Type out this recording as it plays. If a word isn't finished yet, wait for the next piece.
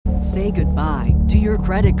Say goodbye to your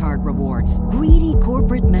credit card rewards. Greedy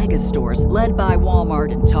corporate mega stores, led by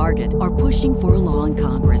Walmart and Target, are pushing for a law in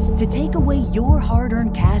Congress to take away your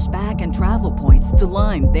hard-earned cash back and travel points to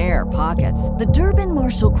line their pockets. The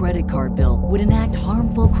Durbin-Marshall credit card bill would enact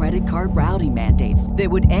harmful credit card routing mandates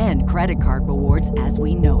that would end credit card rewards as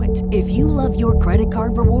we know it. If you love your credit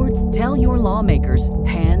card rewards, tell your lawmakers,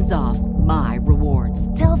 hands off my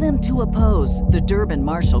rewards. Tell them to oppose the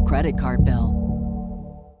Durbin-Marshall credit card bill.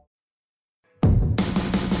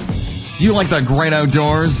 Do you like the great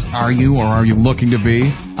outdoors? Are you or are you looking to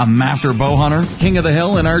be a master bow hunter? King of the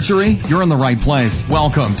hill in archery? You're in the right place.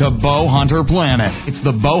 Welcome to Bow Hunter Planet. It's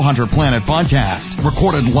the Bow Hunter Planet podcast,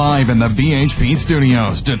 recorded live in the BHP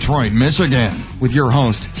Studios, Detroit, Michigan, with your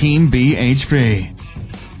host, Team BHP.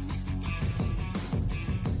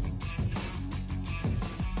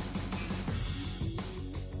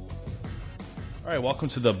 All right, welcome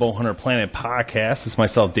to the Bow Hunter Planet podcast. It's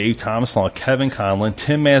myself, Dave Thomas, along with Kevin Conlon,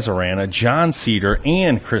 Tim Mazarana, John Cedar,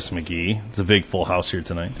 and Chris McGee. It's a big full house here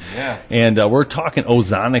tonight. Yeah. And we're talking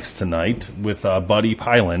ozonics tonight with Buddy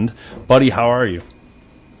Pyland. Buddy, how are you?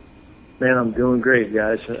 Man, I'm doing great,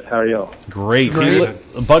 guys. How are y'all? Great.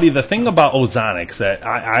 Buddy, the thing about ozonics that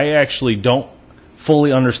I actually don't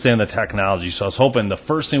fully understand the technology, so I was hoping the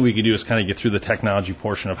first thing we could do is kind of get through the technology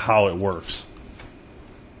portion of how it works.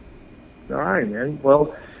 All right, man.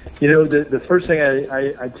 Well, you know, the first thing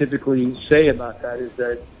I typically say about that is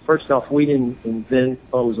that, first off, we didn't invent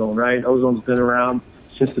ozone, right? Ozone's been around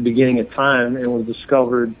since the beginning of time and was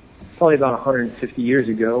discovered probably about 150 years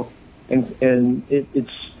ago. And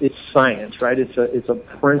it's science, right? It's a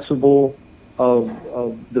principle of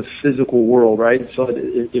the physical world, right? So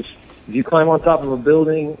if you climb on top of a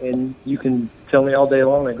building and you can tell me all day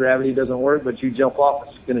long that gravity doesn't work, but you jump off,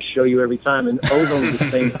 it's going to show you every time. And ozone is the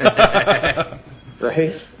same thing,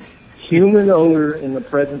 right? Human odor in the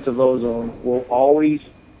presence of ozone will always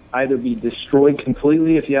either be destroyed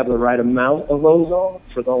completely if you have the right amount of ozone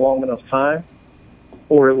for the long enough time,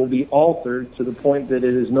 or it will be altered to the point that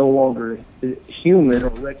it is no longer human or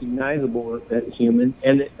recognizable as human,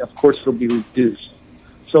 and of course it'll be reduced.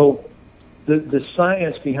 So the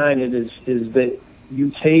science behind it is that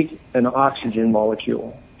you take an oxygen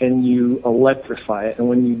molecule and you electrify it. And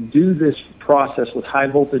when you do this process with high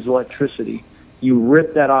voltage electricity, you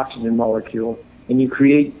rip that oxygen molecule and you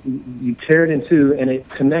tear it in two, and it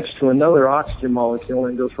connects to another oxygen molecule,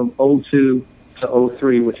 and it goes from O2 to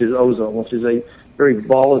O3, which is ozone, which is a very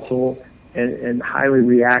volatile and highly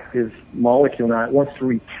reactive molecule. Now it wants to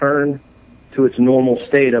return to its normal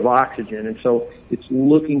state of oxygen. And so it's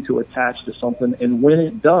looking to attach to something. And when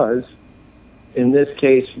it does, in this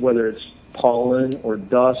case, whether it's pollen or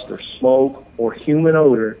dust or smoke or human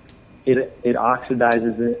odor, it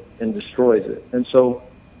oxidizes it and destroys it. And so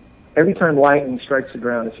every time lightning strikes the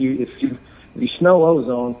ground, if you smell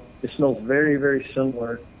ozone, it smells very, very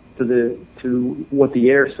similar to what the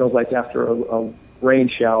air smells like after a rain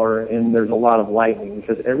shower and there's a lot of lightning,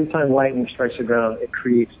 because every time lightning strikes the ground, it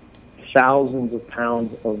creates thousands of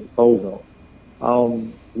pounds of ozone.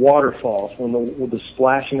 Waterfalls, when the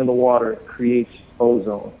splashing of the water creates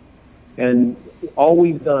ozone. And all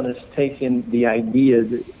we've done is taken the idea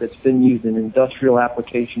that's been used in industrial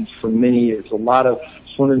applications for many years. A lot of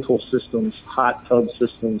swimming pool systems, hot tub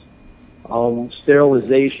systems,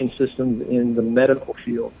 sterilization systems in the medical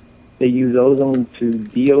field. They use ozone to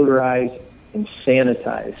deodorize and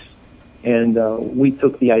sanitize. And we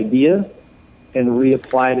took the idea and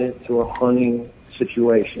reapplied it to a hunting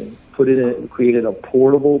situation. Created a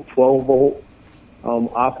portable 12-volt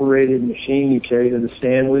operated machine. You carry it to the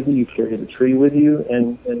stand with you. You carry the tree with you.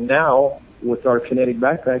 And now, with our kinetic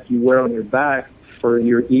backpack, you wear on your back for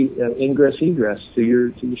your ingress egress to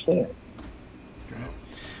your stand.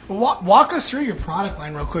 Well, walk us through your product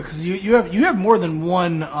line real quick, because you have more than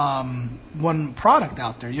one product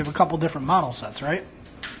out there. You have a couple different model sets, right?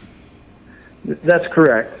 That's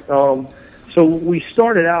correct. So we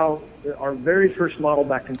started out. Our very first model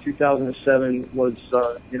back in 2007 was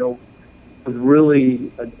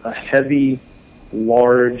really a heavy,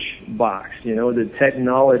 large box. You know, the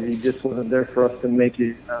technology just wasn't there for us to make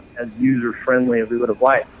it as user-friendly as we would have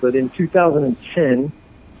liked. But in 2010,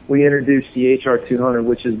 we introduced the HR200,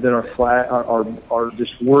 which has been our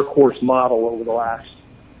just workhorse model over the last,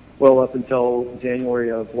 up until January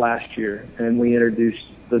of last year. And we introduced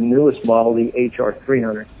the newest model, the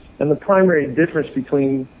HR300. And the primary difference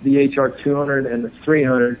between the HR200 and the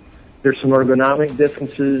 300, there's some ergonomic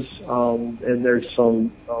differences, and there's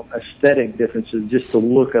some aesthetic differences. Just the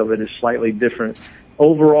look of it is slightly different.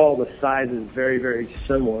 Overall, the size is very, very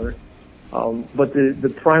similar. But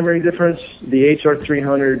the primary difference, the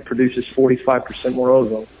HR300 produces 45% more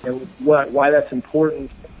ozone. And why that's important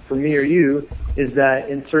for me or you is that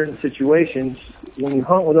in certain situations, when you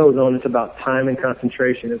hunt with ozone, it's about time and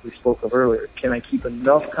concentration, as we spoke of earlier. Can I keep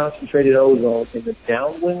enough concentrated ozone in the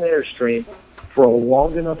downwind airstream for a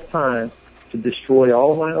long enough time to destroy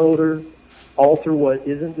all of my odor, alter what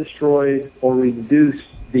isn't destroyed, or reduce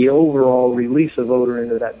the overall release of odor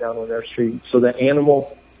into that downwind airstream so the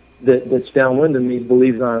animal that's downwind of me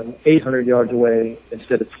believes I'm 800 yards away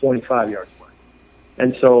instead of 25 yards away.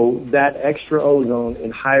 And so that extra ozone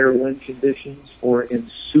in higher wind conditions or in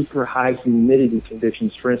super high humidity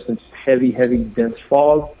conditions, for instance, heavy, dense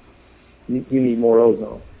fog, you need more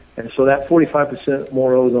ozone. And so that 45%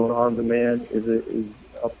 more ozone on demand is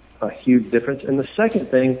a huge difference. And the second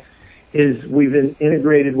thing is we've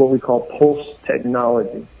integrated what we call pulse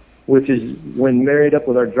technology, which is, when married up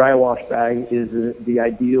with our dry wash bag, is the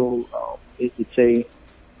ideal.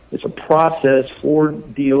 It's a process for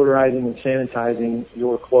deodorizing and sanitizing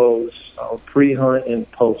your clothes pre-hunt and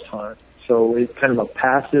post-hunt. So it's kind of a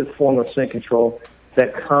passive form of scent control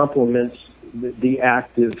that complements the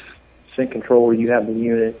active scent control where you have the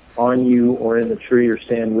unit on you or in the tree or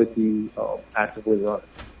stand with you actively running.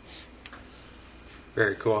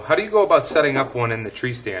 Very cool. How do you go about setting up one in the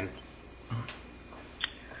tree stand?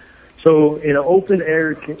 So in an open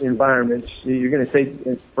air environment, you're going to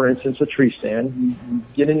take, for instance, a tree stand. You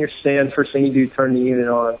get in your stand, first thing you do, turn the unit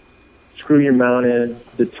on, screw your mount in,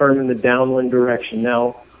 determine the downwind direction.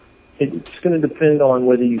 Now, it's going to depend on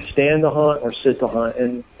whether you stand to hunt or sit to hunt,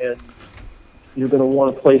 and you're going to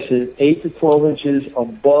want to place it 8 to 12 inches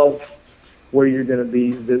above where you're going to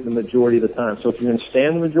be the majority of the time. So if you're going to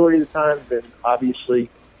stand the majority of the time, then obviously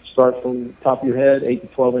start from the top of your head, 8 to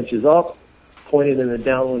 12 inches up, point it in a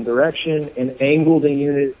downwind direction, and angle the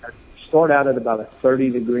unit, start out at about a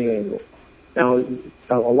 30-degree angle. Now,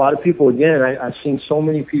 a lot of people, again, I've seen so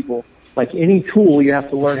many people, like any tool, you have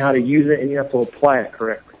to learn how to use it and you have to apply it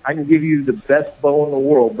correctly. I can give you the best bow in the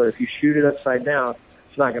world, but if you shoot it upside down,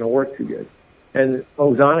 it's not going to work too good. And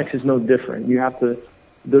ozonics is no different. You have to,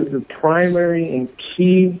 the primary and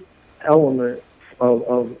key element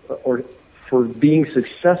for being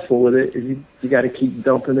successful with it is you got to keep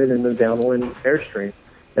dumping it in the downwind airstream.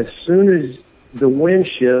 As soon as the wind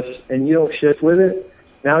shifts and you don't shift with it,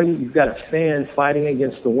 now you've got a fan fighting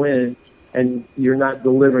against the wind, and you're not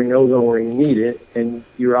delivering ozone where you need it, and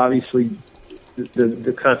you're obviously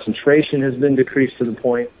the concentration has been decreased to the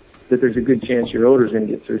point that there's a good chance your odor is going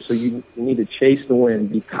to get through. So you need to chase the wind,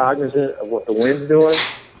 be cognizant of what the wind's doing,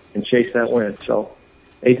 and chase that wind. So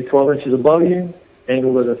 8 to 12 inches above you,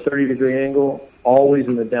 angled at a 30-degree angle, always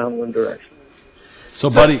in the downwind direction. So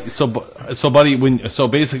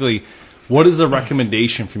basically, what is the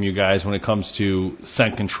recommendation from you guys when it comes to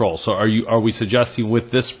scent control? So are we suggesting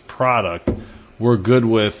with this product we're good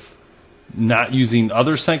with not using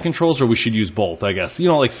other scent controls, or we should use both, I guess?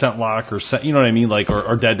 Like scent lock or scent, you know what I mean? Like,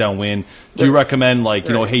 or dead downwind. Do you recommend, like,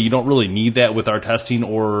 hey, you don't really need that with our testing,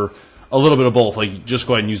 or a little bit of both? Like, just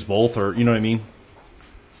go ahead and use both, or, you know what I mean?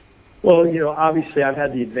 Well, obviously I've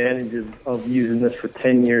had the advantage of using this for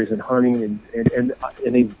 10 years in hunting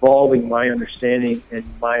and evolving my understanding and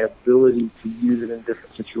my ability to use it in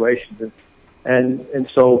different situations. And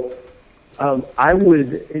so,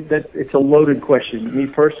 it's a loaded question. Me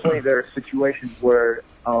personally, there are situations where,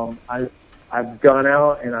 I've gone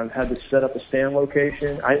out and I've had to set up a stand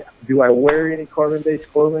location. Do I wear any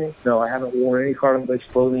carbon-based clothing? No, I haven't worn any carbon-based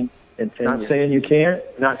clothing in 10 years. Not saying you can't,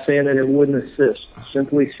 not saying that it wouldn't assist,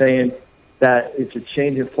 simply saying that it's a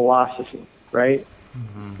change in philosophy, right?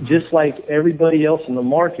 Mm-hmm. Just like everybody else in the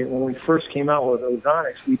market, when we first came out with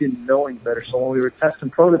ozonics, we didn't know any better. So when we were testing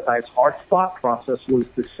prototypes, our thought process was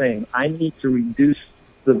the same. I need to reduce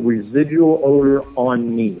the residual odor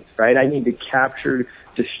on me, right? I need to capture,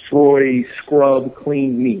 destroy, scrub,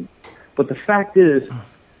 clean me. But the fact is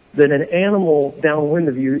that an animal downwind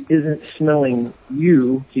of you isn't smelling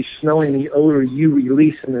you. He's smelling the odor you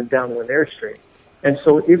release in the downwind airstream. And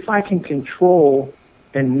so if I can control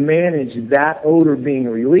and manage that odor being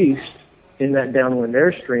released in that downwind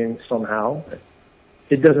airstream somehow,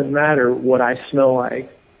 it doesn't matter what I smell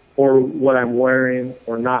like or what I'm wearing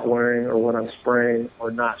or not wearing or what I'm spraying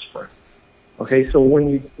or not spraying. Okay, so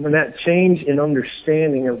when that change in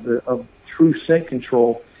understanding of true scent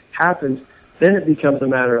control happens, then it becomes a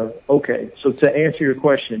matter of, okay, so to answer your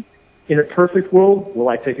question, in a perfect world, will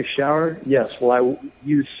I take a shower? Yes. Will I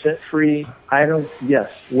use scent-free items?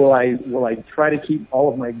 Yes. Will I try to keep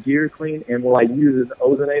all of my gear clean? And will I use an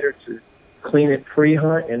ozonator to clean it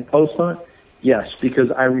pre-hunt and post-hunt? Yes,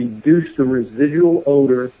 because I reduce the residual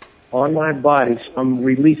odor on my body, I'm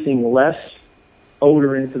releasing less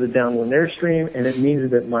odor into the downwind airstream, and it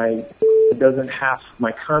means that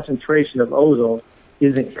my concentration of ozone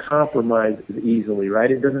isn't compromised as easily, right?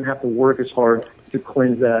 It doesn't have to work as hard to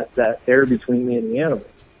cleanse that air between me and the animal.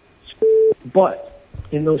 But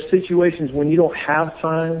in those situations when you don't have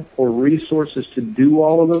time or resources to do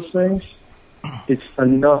all of those things, it's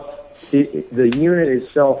enough. The unit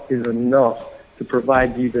itself is enough to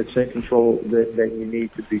provide you the scent control that you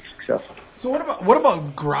need to be successful. So what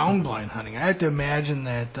about ground blind hunting? I have to imagine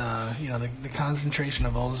that the concentration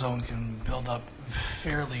of ozone can build up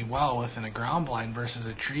fairly well within a ground blind versus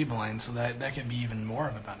a tree blind, so that can be even more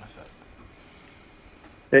of a benefit.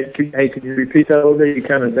 Hey, could you repeat that a little bit? You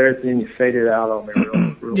kind of there at the end, you faded out on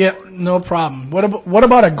me. Real Yeah, no problem. What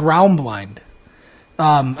about a ground blind?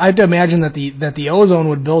 I have to imagine that the ozone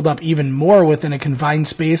would build up even more within a confined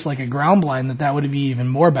space like a ground blind. That would be even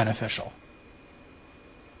more beneficial.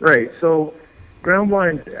 Right. So ground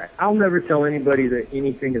blind, I'll never tell anybody that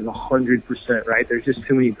anything is 100%, right? There's just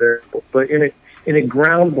too many variables. But in a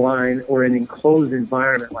ground blind or an enclosed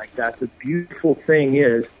environment like that, the beautiful thing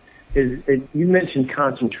is you mentioned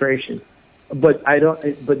concentration, but not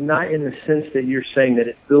in the sense that you're saying that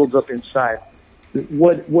it builds up inside.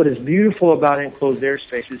 What is beautiful about enclosed air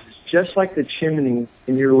spaces is just like the chimney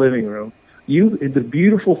in your living room. The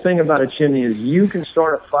beautiful thing about a chimney is you can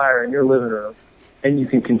start a fire in your living room and you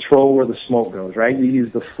can control where the smoke goes, right? You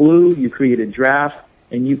use the flue, you create a draft,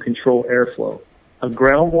 and you control airflow. A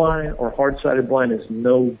ground blind or hard-sided blind is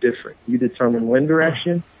no different. You determine wind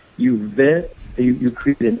direction, you vent, you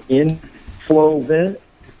create an inflow vent,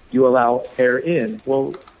 you allow air in.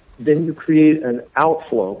 Well, then you create an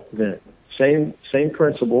outflow vent. Same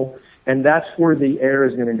principle, and that's where the air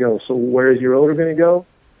is going to go. So where is your odor going to go?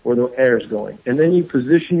 Where the air is going. And then you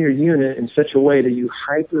position your unit in such a way that you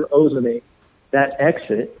hyper-ozonate that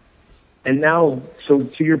exit. And now, so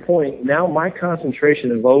to your point, now my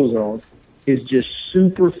concentration of ozone is just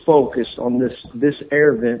super focused on this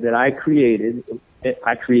air vent that I created.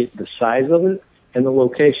 I create the size of it and the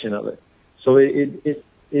location of it. So it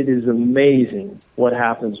is amazing what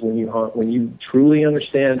happens when you hunt, when you truly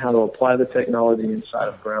understand how to apply the technology inside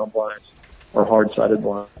of ground blinds or hard-sided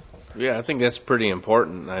blinds. Yeah, I think that's pretty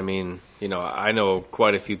important. I mean, I know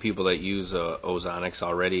quite a few people that use ozonics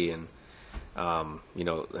already, and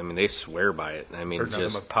they swear by it. I mean, Heard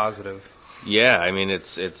nothing but positive. Yeah, I mean,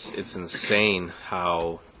 it's insane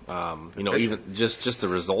how even just the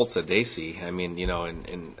results that they see. I mean,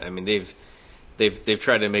 and I mean they've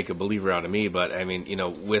tried to make a believer out of me, but I mean,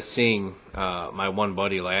 with seeing my one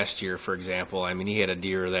buddy last year, for example, I mean, he had a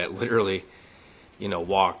deer that literally,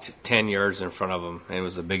 walked 10 yards in front of him, and it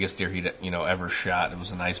was the biggest deer he'd ever shot. It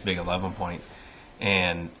was a nice big 11 point,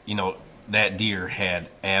 and that deer had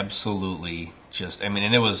absolutely just, I mean,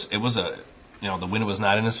 and it was a, the wind was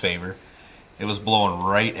not in his favor. It was blowing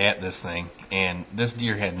right at this thing, and this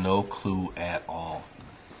deer had no clue at all.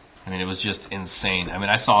 I mean, it was just insane. I mean,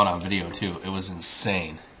 I saw it on video too. It was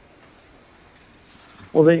insane.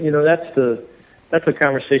 Well, that's the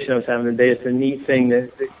conversation I was having today. It's a neat thing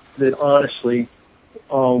that honestly,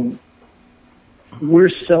 we're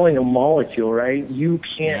selling a molecule, right? You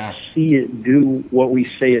can't see it do what we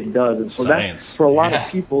say it does, and so that's for a lot of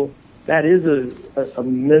people. That is a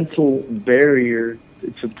mental barrier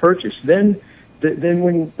to purchase. Then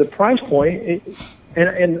when the price point.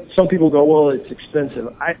 And some people go, well, it's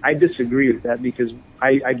expensive. I disagree with that because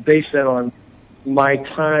I base that on my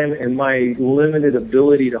time and my limited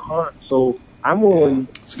ability to hunt. So I'm willing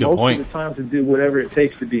most of the time to do whatever it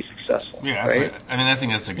takes to be successful. Yeah, right? I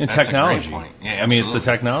think that's a technology. A great point. Yeah, I mean, it's the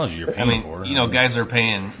technology you're paying for. Guys are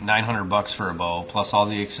paying $900 for a bow plus all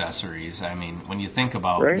the accessories. I mean, when you think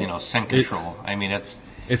about scent control, I mean it's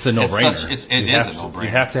a no-brainer. It is a no-brainer. You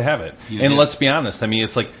have to have it. Let's be honest. I mean,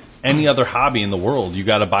 it's like any other hobby in the world, you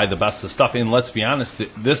got to buy the best of stuff. And let's be honest,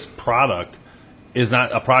 this product is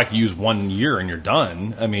not a product you use 1 year and you're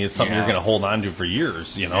done. I mean, it's something you're going to hold on to for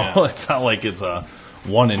years. It's not like it's a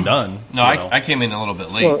one and done. No, I came in a little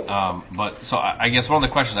bit late, but so I guess one of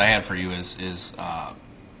the questions I had for you is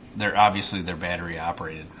they're battery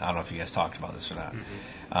operated. I don't know if you guys talked about this or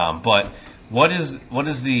not, but what is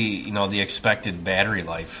the expected battery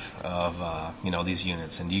life of these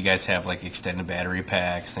units? And do you guys have like extended battery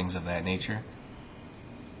packs, things of that nature?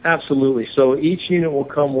 Absolutely. So each unit will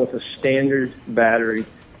come with a standard battery.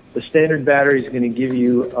 The standard battery is going to give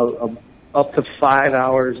you up to 5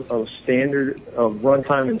 hours of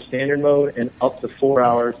runtime in standard mode and up to 4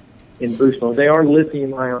 hours in boost mode. They are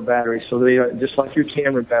lithium-ion batteries, so they are just like your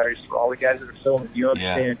camera batteries. For all the guys that are filming, you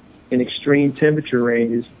understand in extreme temperature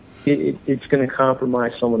ranges, it's going to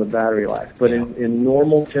compromise some of the battery life. But in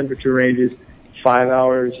normal temperature ranges, 5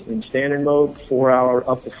 hours in standard mode,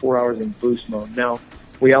 up to 4 hours in boost mode. Now,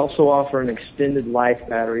 we also offer an extended life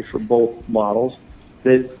battery for both models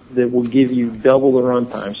that will give you double the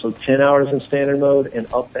runtime. So 10 hours in standard mode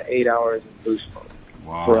and up to 8 hours in boost mode.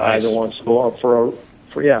 Wow, for nice. either one. So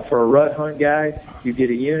for a rut hunt guy, you get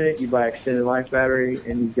a unit, you buy extended life battery,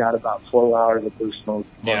 and you've got about 12 hours of boost mode.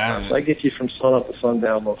 Yeah. So that gets you from sun up to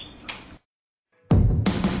sundown most.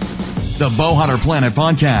 The Bowhunter Planet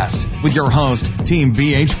Podcast with your host, Team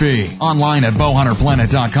BHP, online at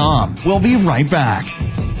bowhunterplanet.com. We'll be right back.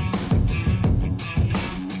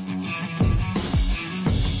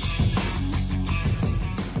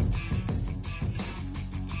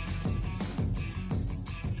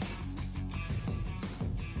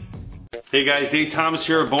 Hey guys, Dave Thomas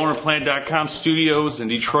here at bowhunterplanet.com studios in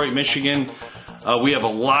Detroit, Michigan. We have a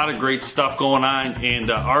lot of great stuff going on, and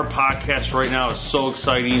our podcast right now is so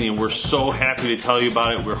exciting, and we're so happy to tell you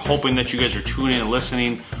about it. We're hoping that you guys are tuning in and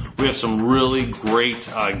listening. We have some really great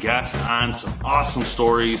guests on, some awesome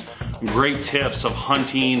stories, great tips of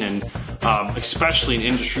hunting, and especially in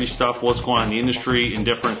industry stuff, what's going on in the industry, and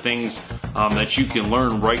different things that you can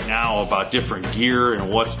learn right now about different gear and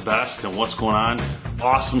what's best and what's going on.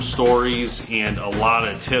 Awesome stories and a lot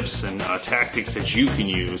of tips and tactics that you can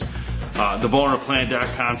use. The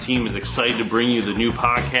bowhunterplanet.com team is excited to bring you the new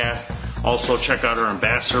podcast. Also, check out our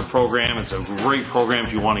ambassador program. It's a great program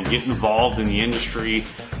if you want to get involved in the industry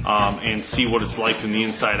and see what it's like from the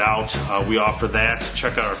inside out. We offer that.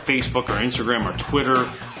 Check out our Facebook, our Instagram, our Twitter.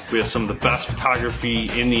 We have some of the best photography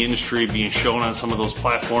in the industry being shown on some of those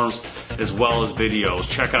platforms, as well as videos.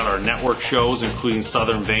 Check out our network shows, including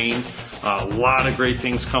Southern Vein. A lot of great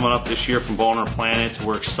things coming up this year from Bowhunter Planet.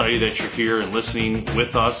 We're excited that you're here and listening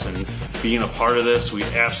with us and being a part of this. We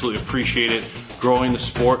absolutely appreciate it. Growing the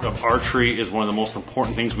sport of archery is one of the most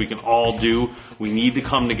important things we can all do. We need to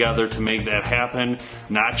come together to make that happen.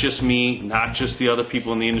 Not just me, not just the other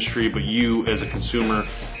people in the industry, but you as a consumer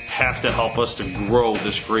have to help us to grow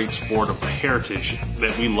this great sport of heritage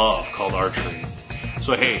that we love called archery.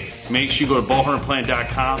 So hey, make sure you go to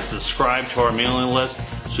bowhunterplanet.com, subscribe to our mailing list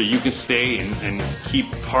so you can stay and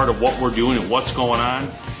keep part of what we're doing and what's going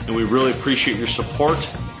on. And we really appreciate your support.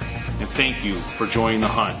 And thank you for joining the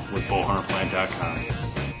hunt with bowhunterplanet.com.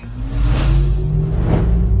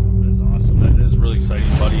 That's awesome. That is really exciting,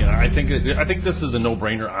 buddy. And I think this is a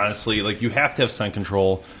no-brainer, honestly. Like, you have to have scent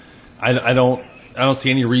control. I don't see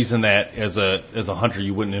any reason that as a hunter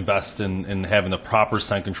you wouldn't invest in having the proper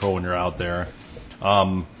scent control when you're out there.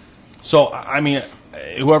 So, I mean,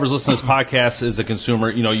 whoever's listening to this podcast is a consumer.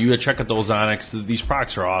 You know, you check out the Ozonics. These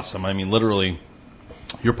products are awesome. I mean, literally,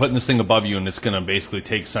 you're putting this thing above you, and it's going to basically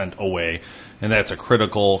take scent away. And that's a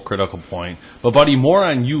critical point. But, buddy, more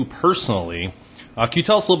on you personally. Can you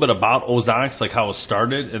tell us a little bit about Ozonics, like how it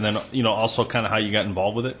started, and then, you know, also kind of how you got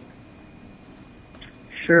involved with it?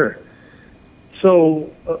 Sure.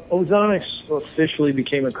 So Ozonics officially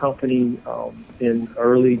became a company in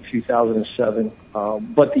early 2007.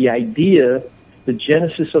 But the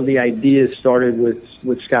genesis of the idea started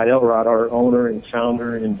with Scott Elrod, our owner and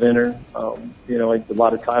founder and inventor. You know, like a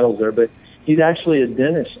lot of titles there, but he's actually a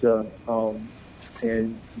dentist,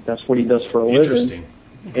 and that's what he does for a living.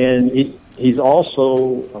 And he's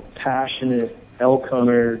also a passionate elk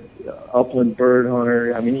hunter, upland bird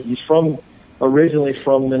hunter. I mean, he's originally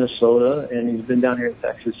from Minnesota, and he's been down here in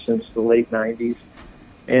Texas since the late 90s.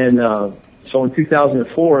 And so in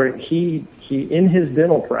 2004, he in his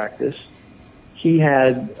dental practice, he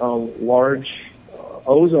had large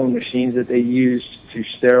ozone machines that they used to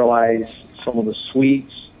sterilize some of the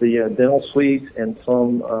suites, the dental suites, and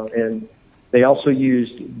and they also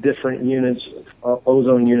used different units,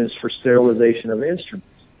 ozone units, for sterilization of instruments.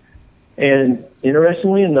 And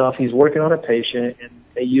interestingly enough, he's working on a patient, and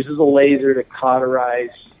he uses a laser to cauterize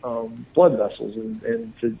blood vessels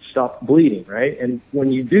and to stop bleeding, right? And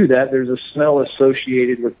when you do that, there's a smell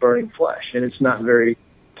associated with burning flesh, and it's not very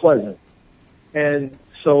pleasant. And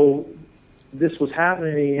so this was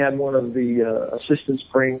happening. He had one of the assistants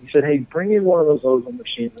he said, hey, bring in one of those ozone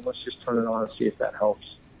machines, and let's just turn it on and see if that helps.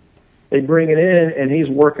 They bring it in, and he's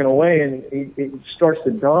working away, and it starts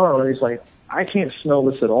to dawn on him. He's like, I can't smell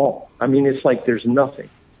this at all. I mean, it's like there's nothing.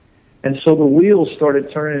 And so the wheels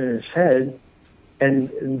started turning in his head, and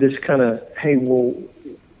this kind of, hey, well,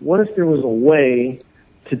 what if there was a way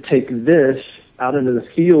to take this out into the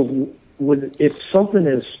field? If something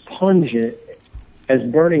as pungent as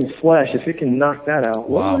burning flesh, if it can knock that out,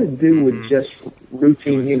 what would it do with just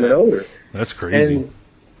routine human odor? That's crazy. And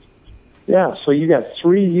Yeah, so you got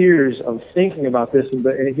 3 years of thinking about this, and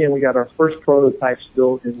again, we got our first prototypes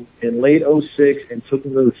built in late '06 and took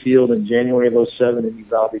them to the field in January of '07 in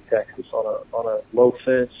Uvalde, Texas, on a low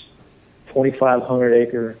fence, 2,500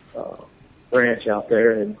 acre ranch out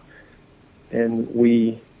there, and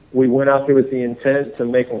we went out there with the intent to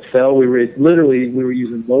make them fail. We were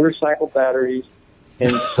using motorcycle batteries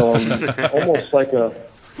and some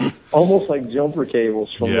almost like jumper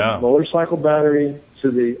cables from the motorcycle battery to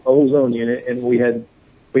the ozone unit, and we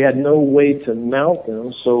had no way to mount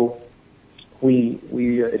them. So we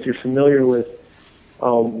if you're familiar with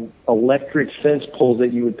electric fence poles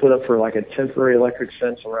that you would put up for like a temporary electric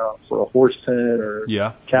fence around for a horse pen or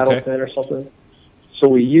cattle pen or something. So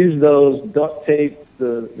we used those, duct tape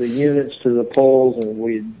the units to the poles, and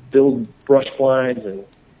we build brush blinds, and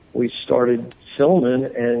we started filming,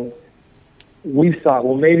 and we thought,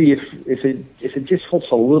 well, maybe if it just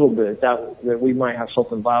helps a little bit, that we might have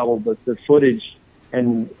something viable. But the footage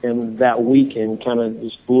and that weekend kind of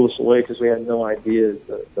just blew us away because we had no idea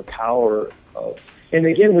the power of. And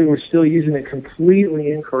again, we were still using it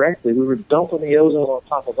completely incorrectly. We were dumping the ozone on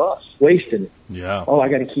top of us, wasting it. Yeah. Oh, I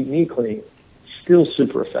got to keep me clean. Still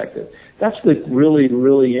super effective. That's the really,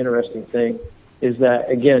 really interesting thing is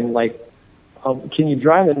that, again, like, can you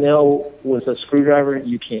drive a nail with a screwdriver?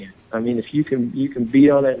 You can. I mean, if you can beat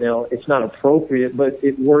on that nail. It's not appropriate, but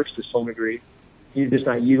it works to some degree. You're just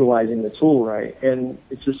not utilizing the tool right. And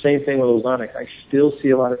it's the same thing with ozonics. I still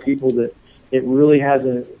see a lot of people that it really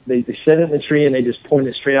hasn't. They set it in the tree and they just point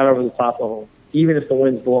it straight out over the top of them, even if the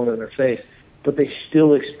wind's blowing in their face. But they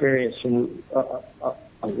still experience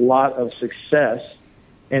a lot of success.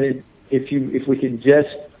 And if we could just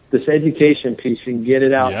this education piece and get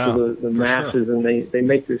it out to the masses, and they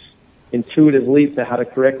make this intuitive leap to how to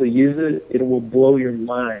correctly use it, it will blow your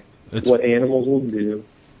mind what animals will do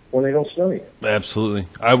when they don't smell you. Absolutely.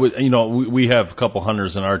 We have a couple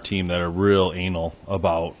hunters in our team that are real anal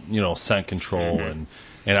about, scent control. Mm-hmm.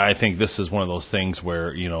 And I think this is one of those things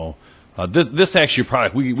where, this actually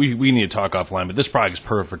product, we need to talk offline, but this product is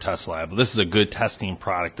perfect for test lab. This is a good testing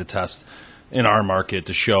product to test in our market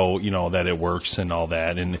to show, that it works and all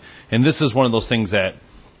that. And this is one of those things that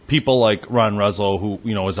people like Ron Reslow,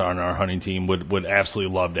 who, is on our hunting team, would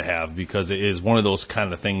absolutely love to have, because it is one of those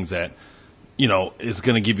kind of things that, is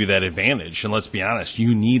going to give you that advantage. And let's be honest,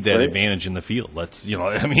 you need that advantage in the field. It's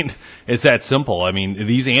that simple. I mean,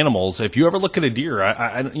 these animals, if you ever look at a deer,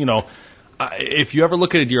 if you ever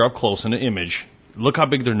look at a deer up close in an image, look how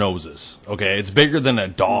big their nose is. Okay, it's bigger than a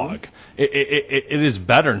dog. It is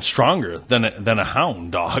better and stronger than a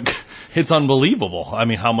hound dog. It's unbelievable. I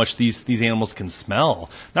mean, how much these animals can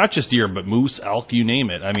smell. Not just deer, but moose, elk, you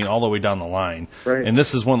name it. I mean, all the way down the line. Right. And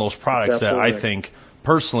this is one of those products that I think,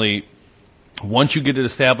 personally, once you get it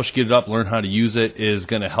established, get it up, learn how to use it, is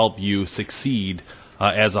going to help you succeed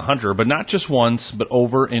as a hunter. But not just once, but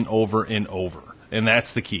over and over and over. And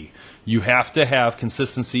that's the key. You have to have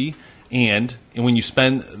consistency. And when you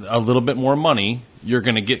spend a little bit more money, you're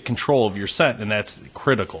going to get control of your scent, and that's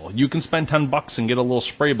critical. You can spend $10 and get a little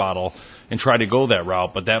spray bottle and try to go that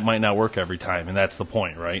route, but that might not work every time, and that's the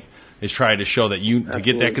point, right? Is try to show that to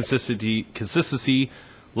get that consistency.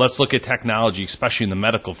 Let's look at technology, especially in the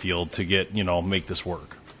medical field, to get make this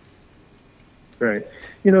work. Right.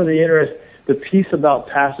 The piece about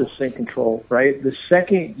passive scent control, right? The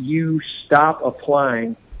second you stop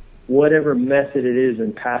applying whatever method it is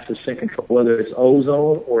in passive scent control, whether it's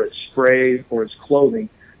ozone or it's spray or it's clothing,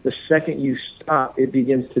 the second you stop, it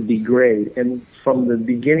begins to degrade. And from the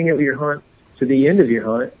beginning of your hunt to the end of your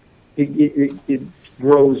hunt, it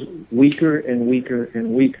grows weaker and weaker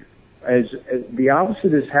and weaker. As the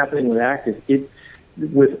opposite is happening with active.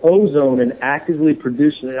 With ozone and actively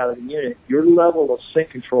producing it out of the unit, your level of scent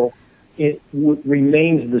control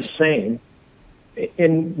remains the same.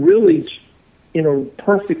 And really, in a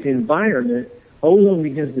perfect environment, ozone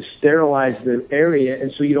begins to sterilize the area,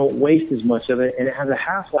 and so you don't waste as much of it, and it has a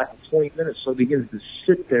half-life of 20 minutes, so it begins to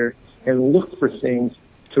sit there and look for things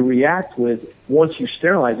to react with once you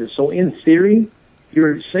sterilize it. So in theory,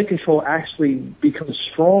 your scent control actually becomes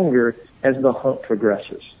stronger as the hunt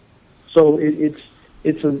progresses. So again,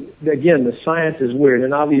 the science is weird,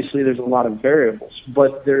 and obviously there's a lot of variables,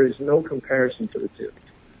 but there is no comparison to the two.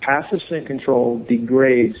 Passive scent control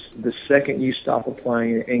degrades the second you stop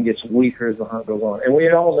applying it and gets weaker as the hunt goes on. And we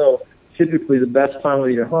all know typically the best time of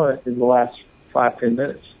your hunt is the last 5-10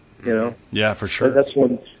 minutes. Yeah, for sure. That's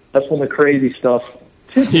when the crazy stuff.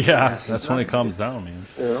 Yeah, that's when it comes down,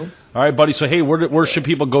 man. All right, buddy. So hey, where should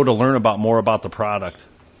people go to learn more about the product?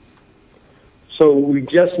 So we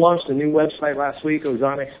just launched a new website last week,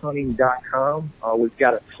 ozonicshunting.com. We've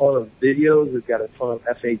got a ton of videos. We've got a ton of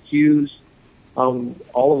FAQs.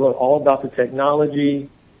 all about the technology.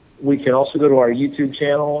 We can also go to our YouTube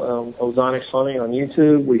channel, Ozonics Hunting on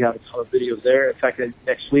YouTube. We have a ton of videos there. In fact,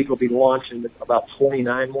 next week we'll be launching about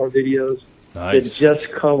 29 more videos that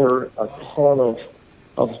just cover a ton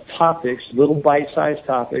of topics, little bite-sized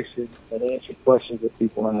topics, and answer questions that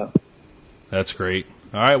people have. That's great.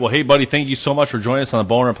 All right. Well, hey, buddy, thank you so much for joining us on the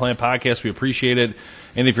Bow Hunter Planet podcast. We appreciate it.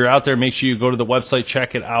 And if you're out there, make sure you go to the website,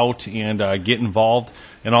 check it out, and get involved.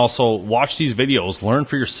 And also watch these videos. Learn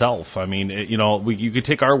for yourself. I mean, you could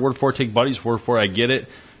take our word for it, take Buddy's word for it. I get it.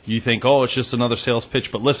 You think, oh, it's just another sales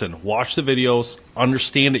pitch. But listen, watch the videos,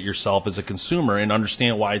 understand it yourself as a consumer, and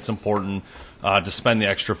understand why it's important to spend the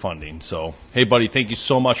extra funding. So, hey, buddy, thank you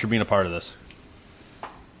so much for being a part of this.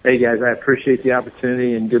 Hey, guys, I appreciate the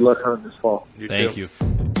opportunity, and good luck hunting this fall. Thank you.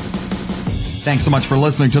 Thanks so much for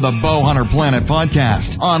listening to the Bow Hunter Planet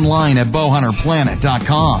podcast, online at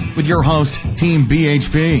bowhunterplanet.com with your host, Team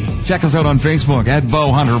BHP. Check us out on Facebook at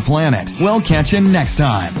Bow Hunter Planet. We'll catch you next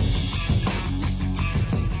time.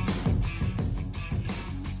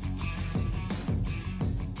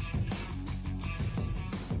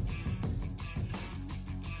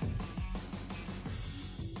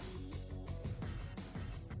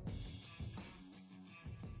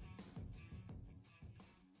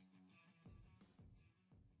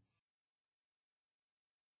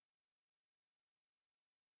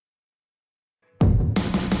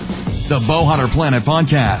 The Bow Hunter Planet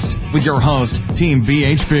podcast with your host, Team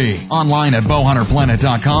BHP, online at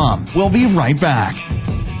bowhunterplanet.com. We'll be right back.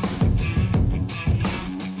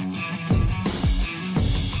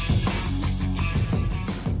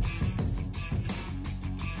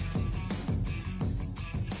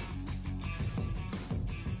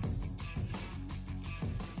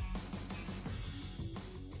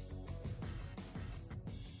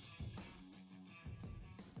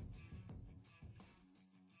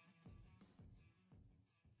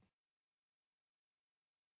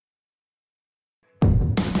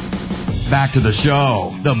 Back to the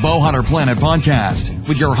show, the Bow Hunter Planet podcast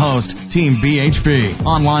with your host, Team BHP,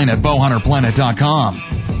 online at bowhunterplanet.com.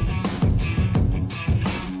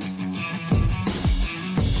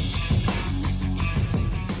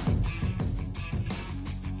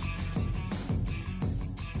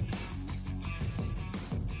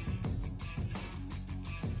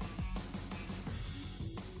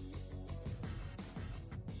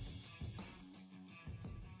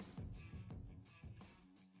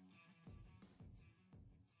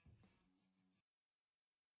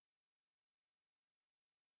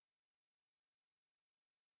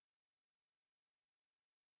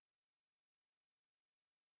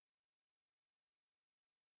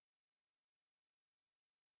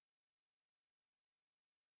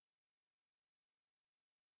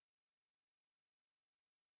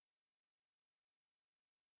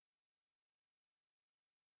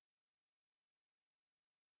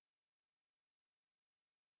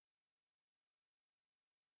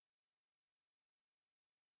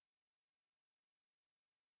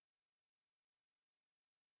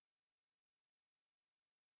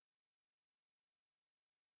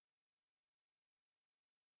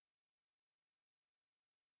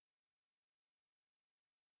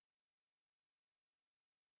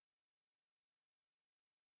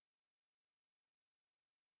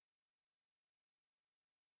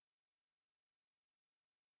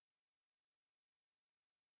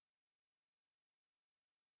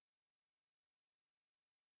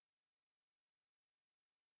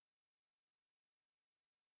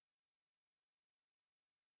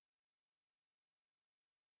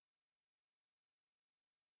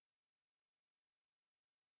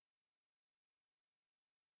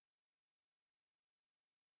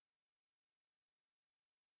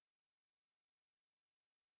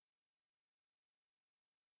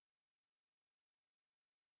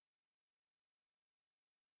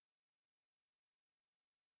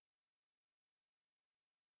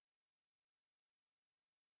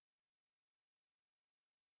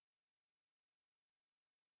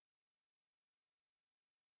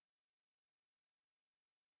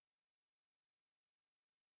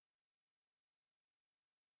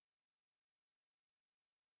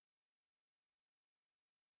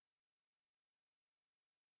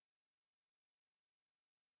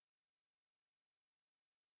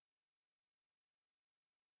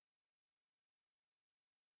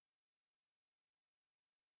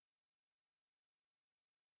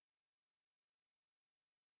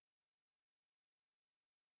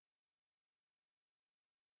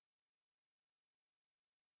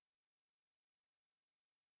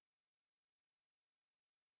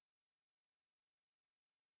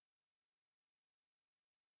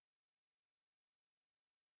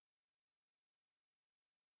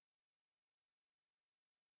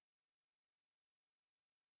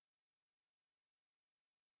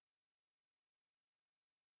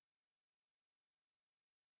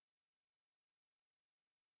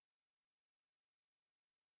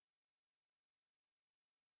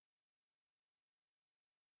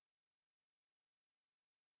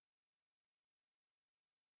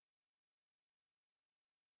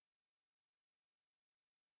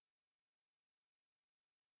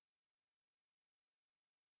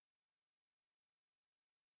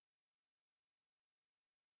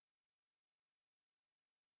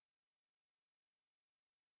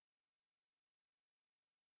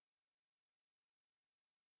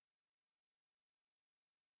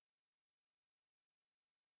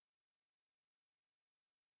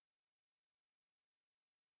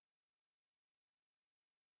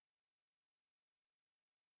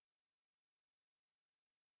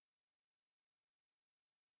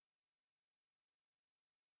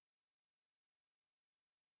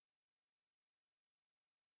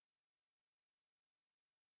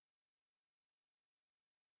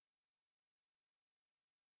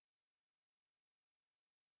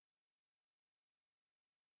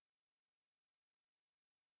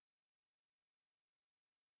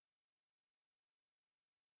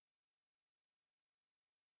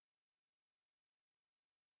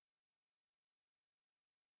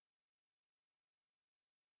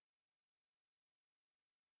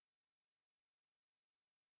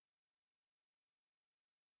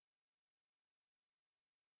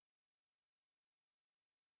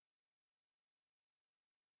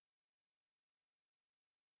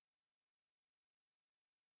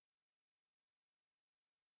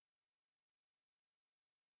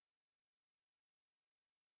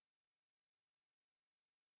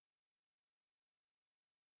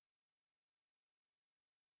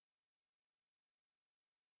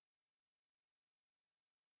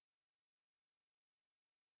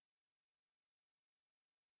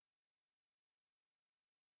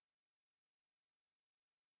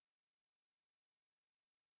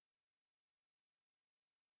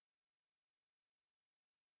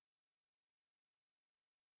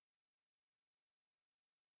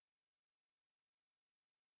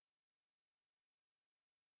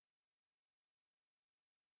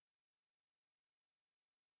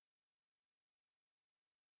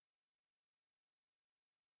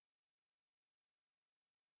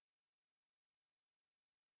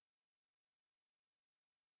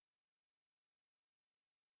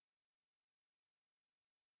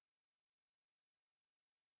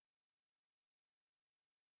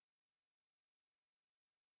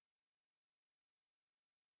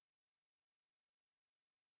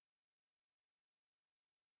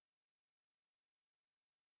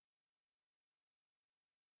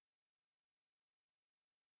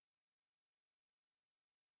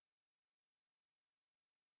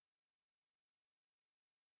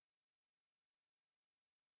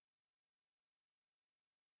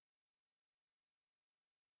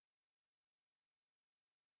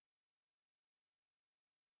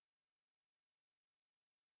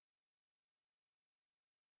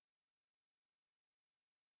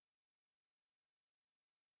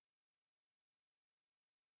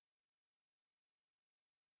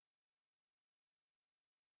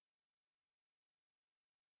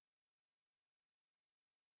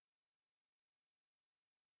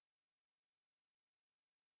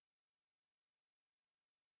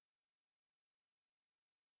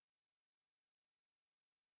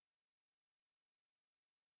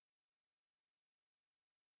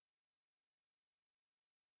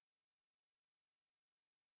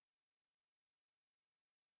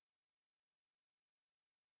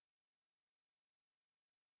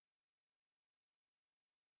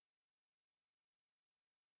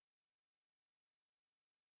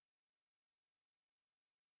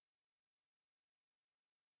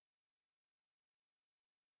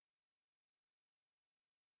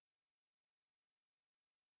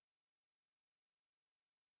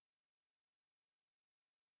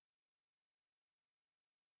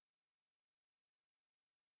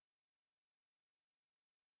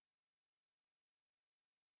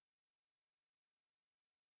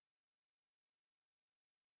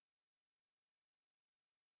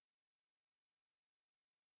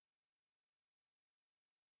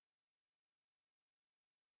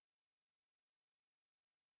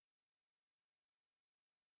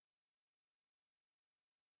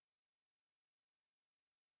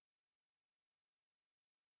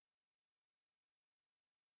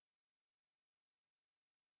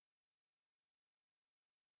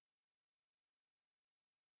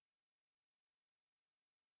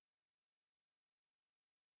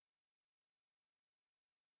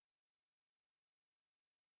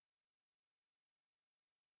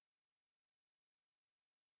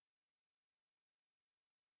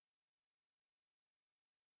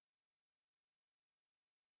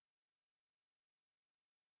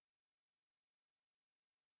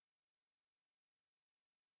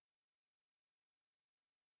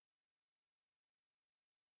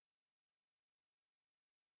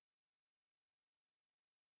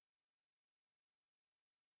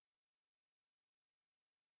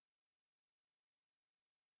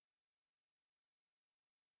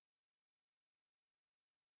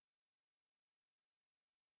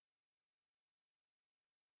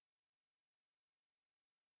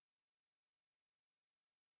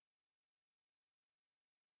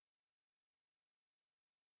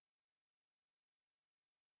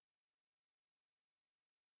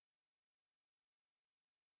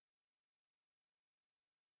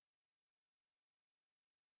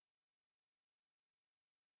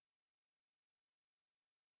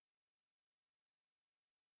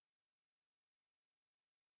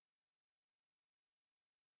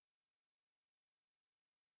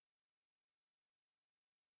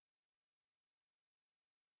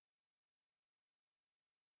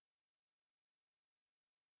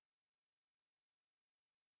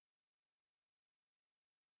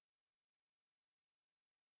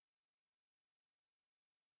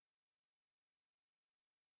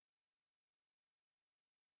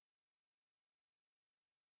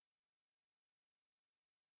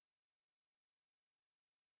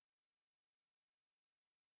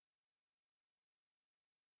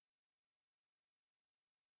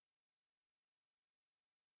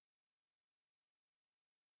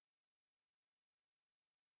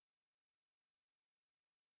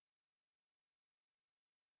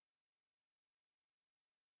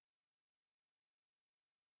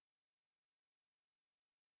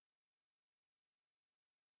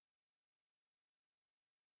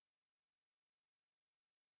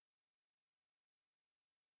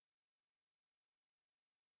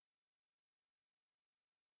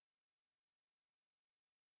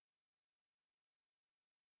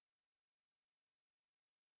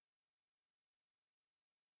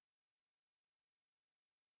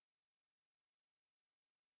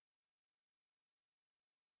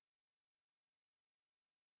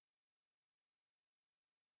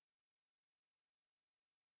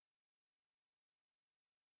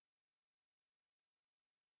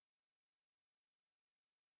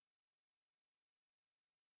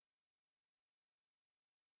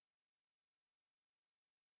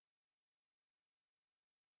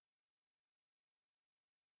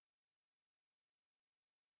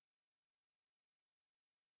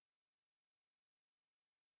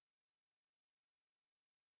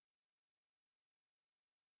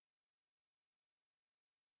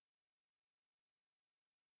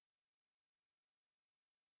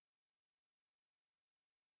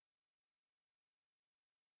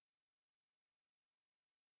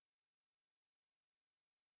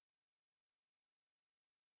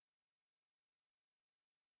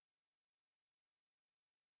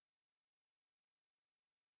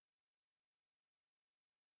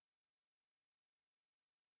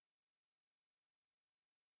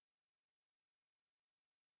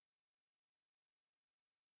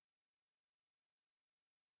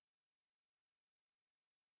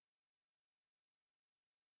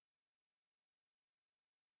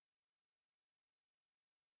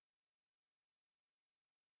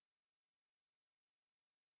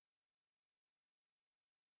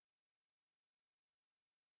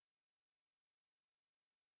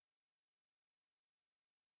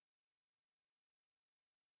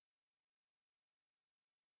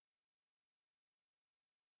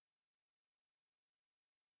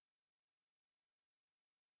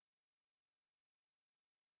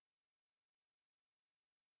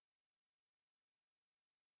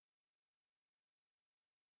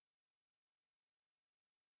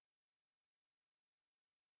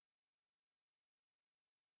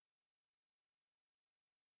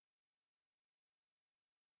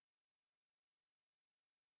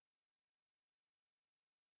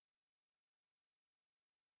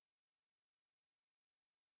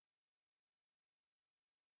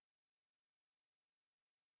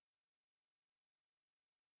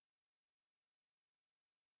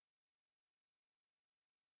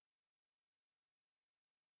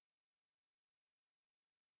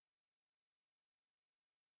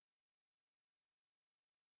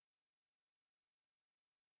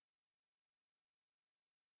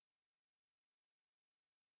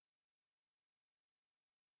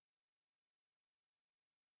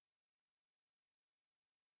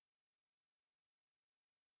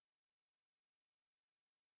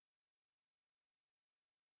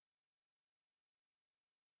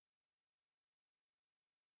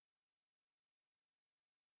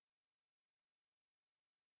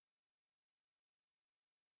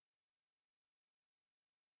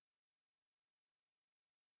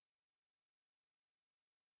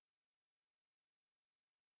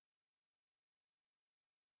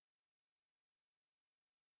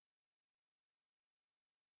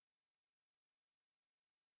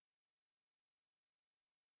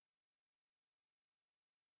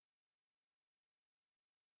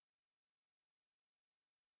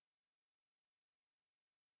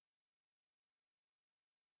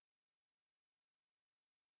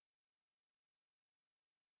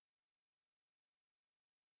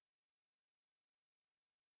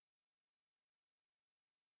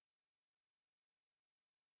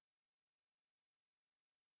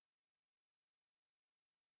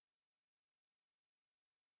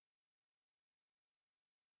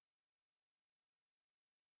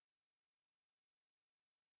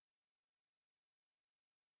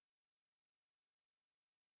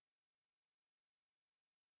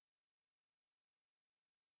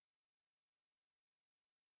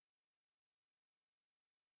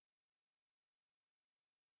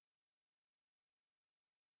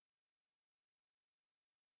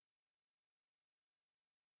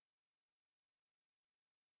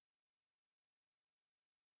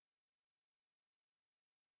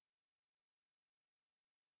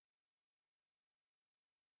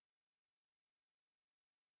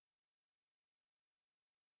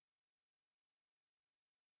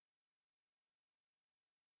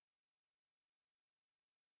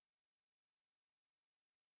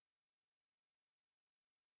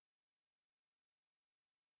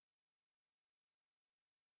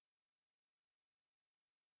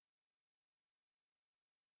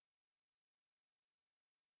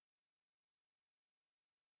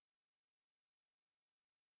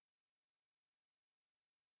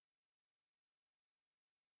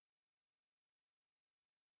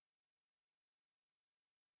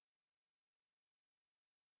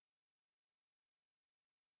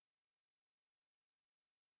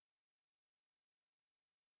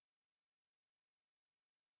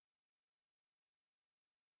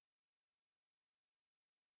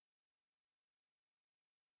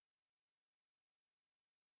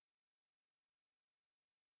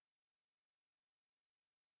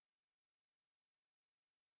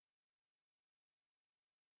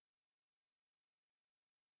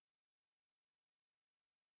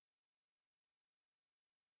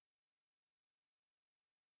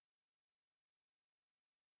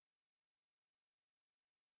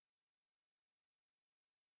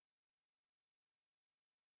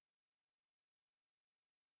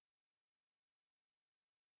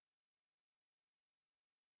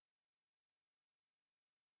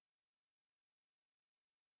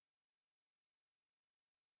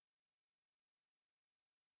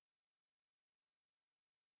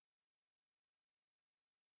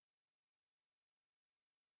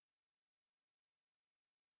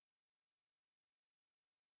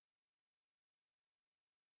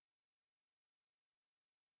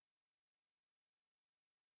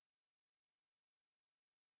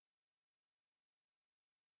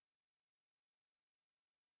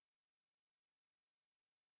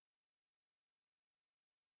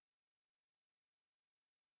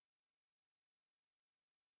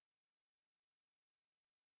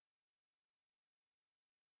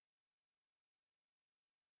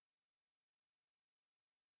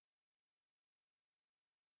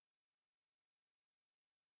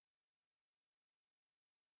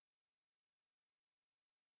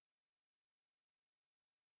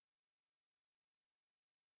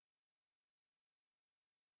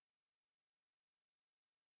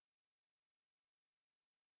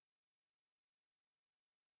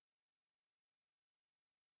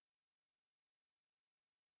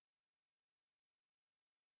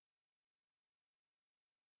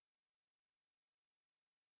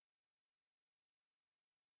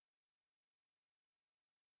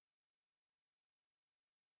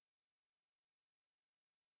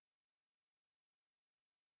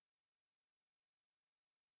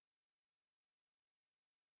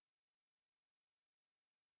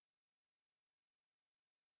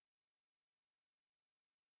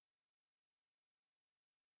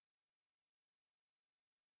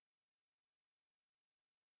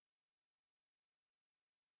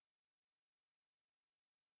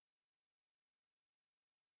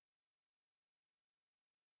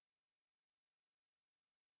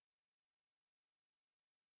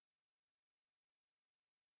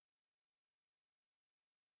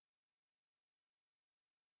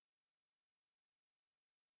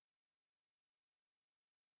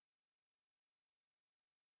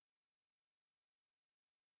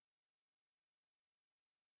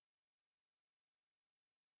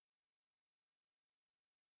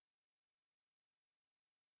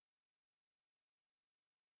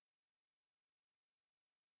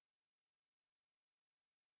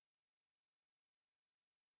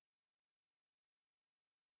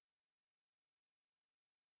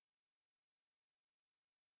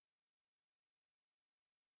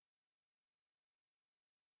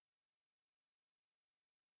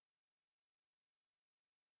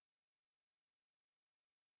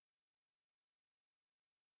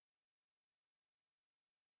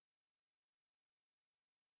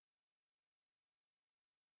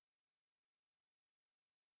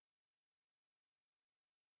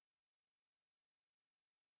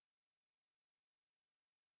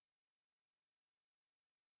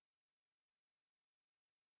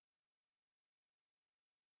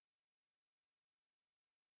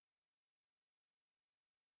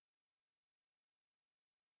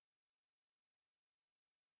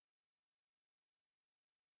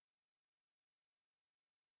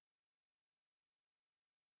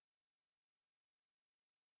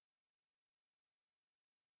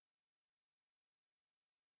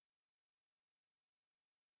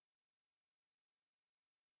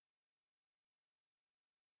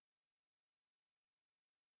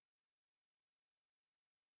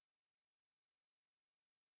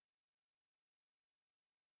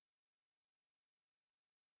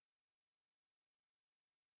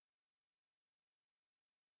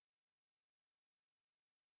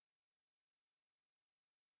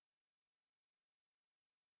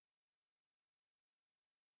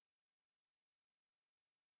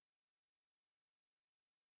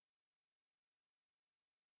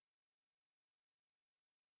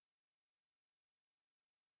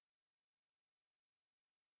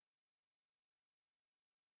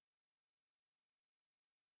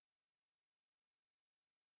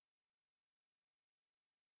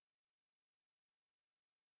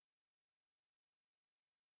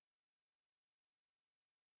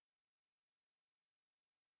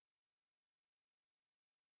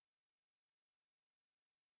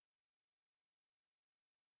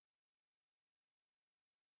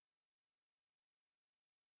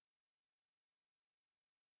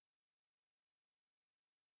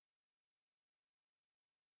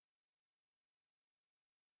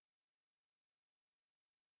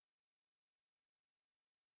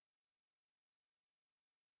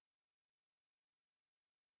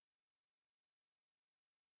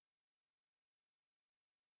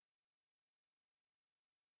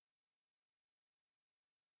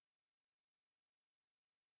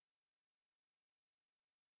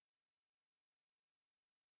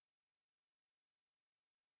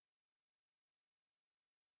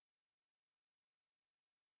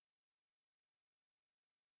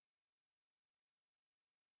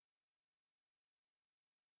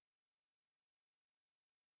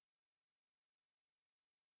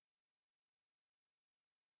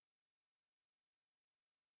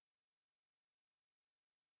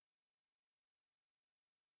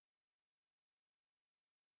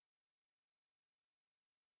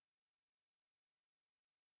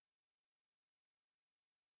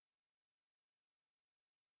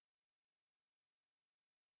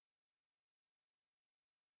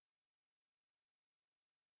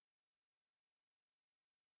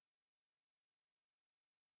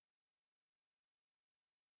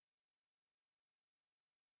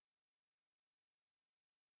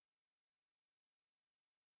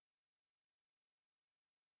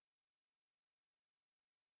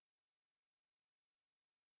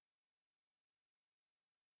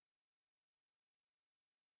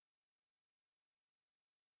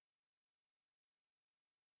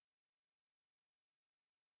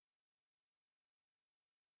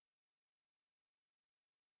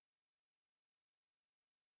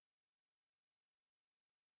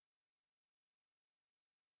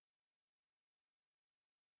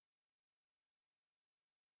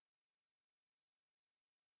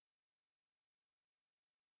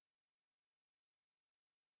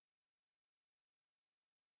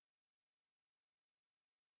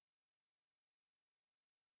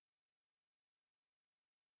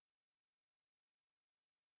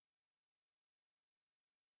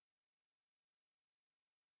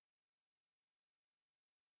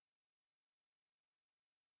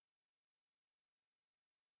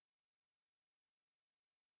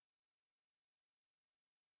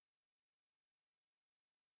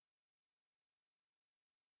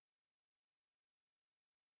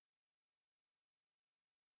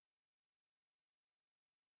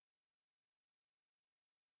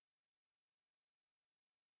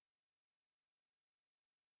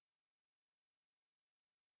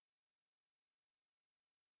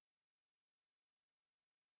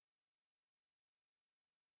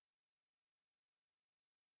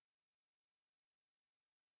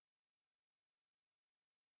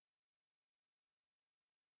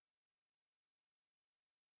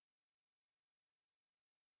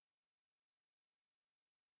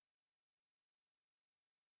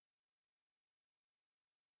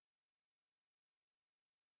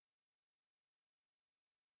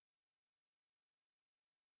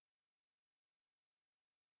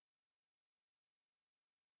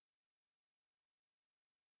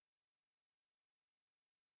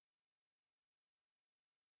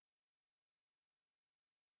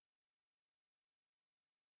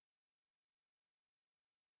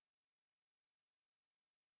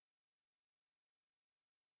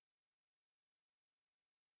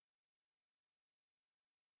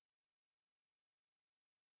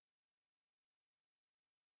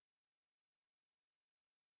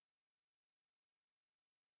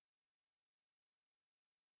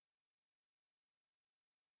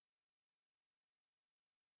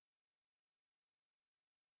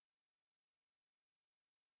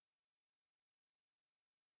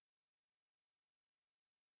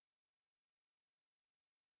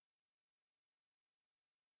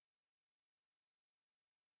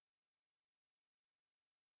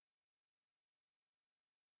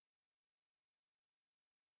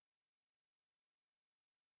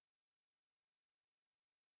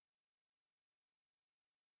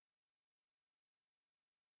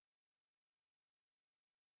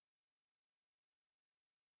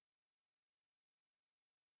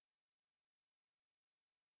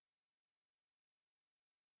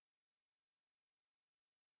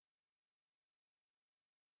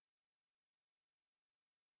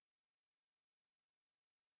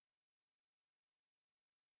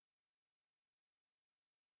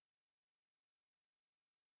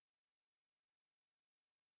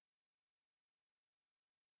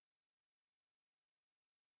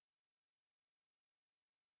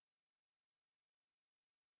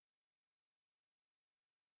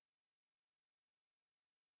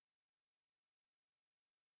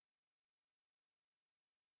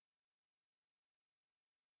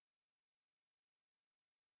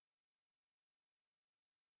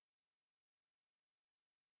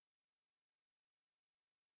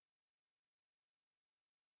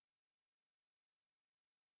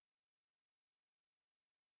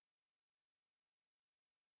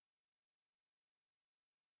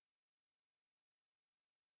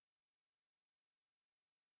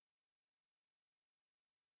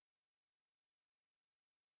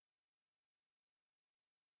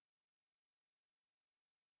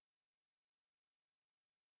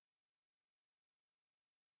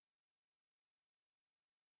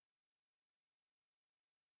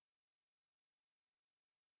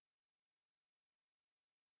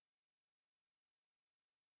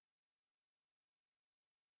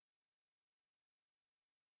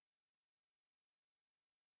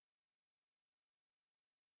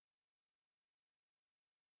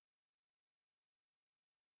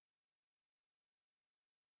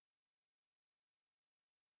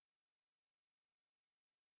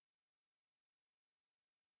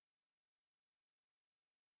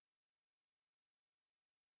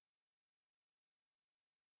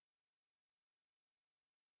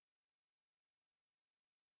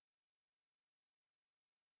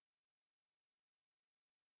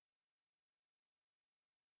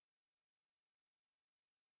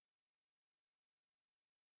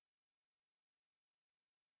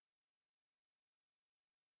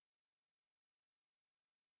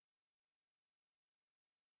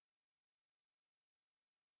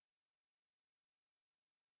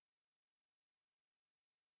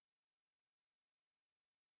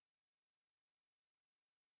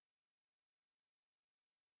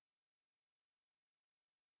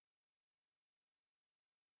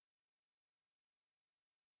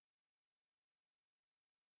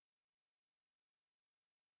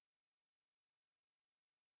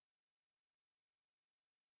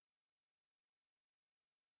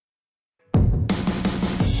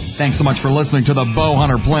 Thanks so much for listening to the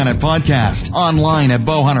Bowhunter Planet podcast, online at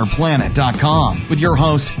bowhunterplanet.com with your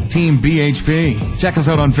host, Team BHP. Check us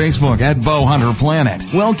out on Facebook at Bowhunter Planet.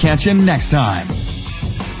 We'll catch you next time.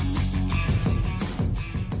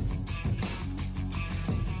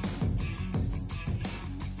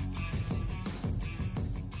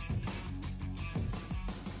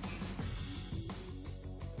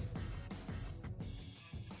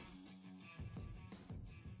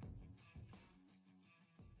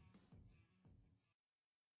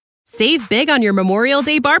 Save big on your Memorial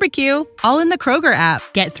Day barbecue, all in the Kroger app.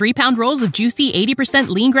 Get 3-pound rolls of juicy 80%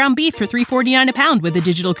 lean ground beef for $3.49 a pound with a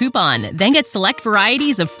digital coupon. Then get select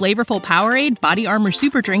varieties of flavorful Powerade, Body Armor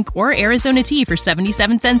Super Drink, or Arizona tea for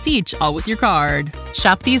 77 cents each, all with your card.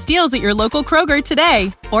 Shop these deals at your local Kroger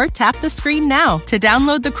today, or tap the screen now to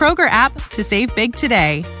download the Kroger app to save big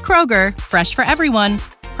today. Kroger, fresh for everyone.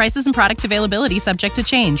 Prices and product availability subject to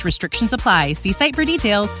change. Restrictions apply. See site for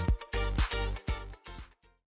details.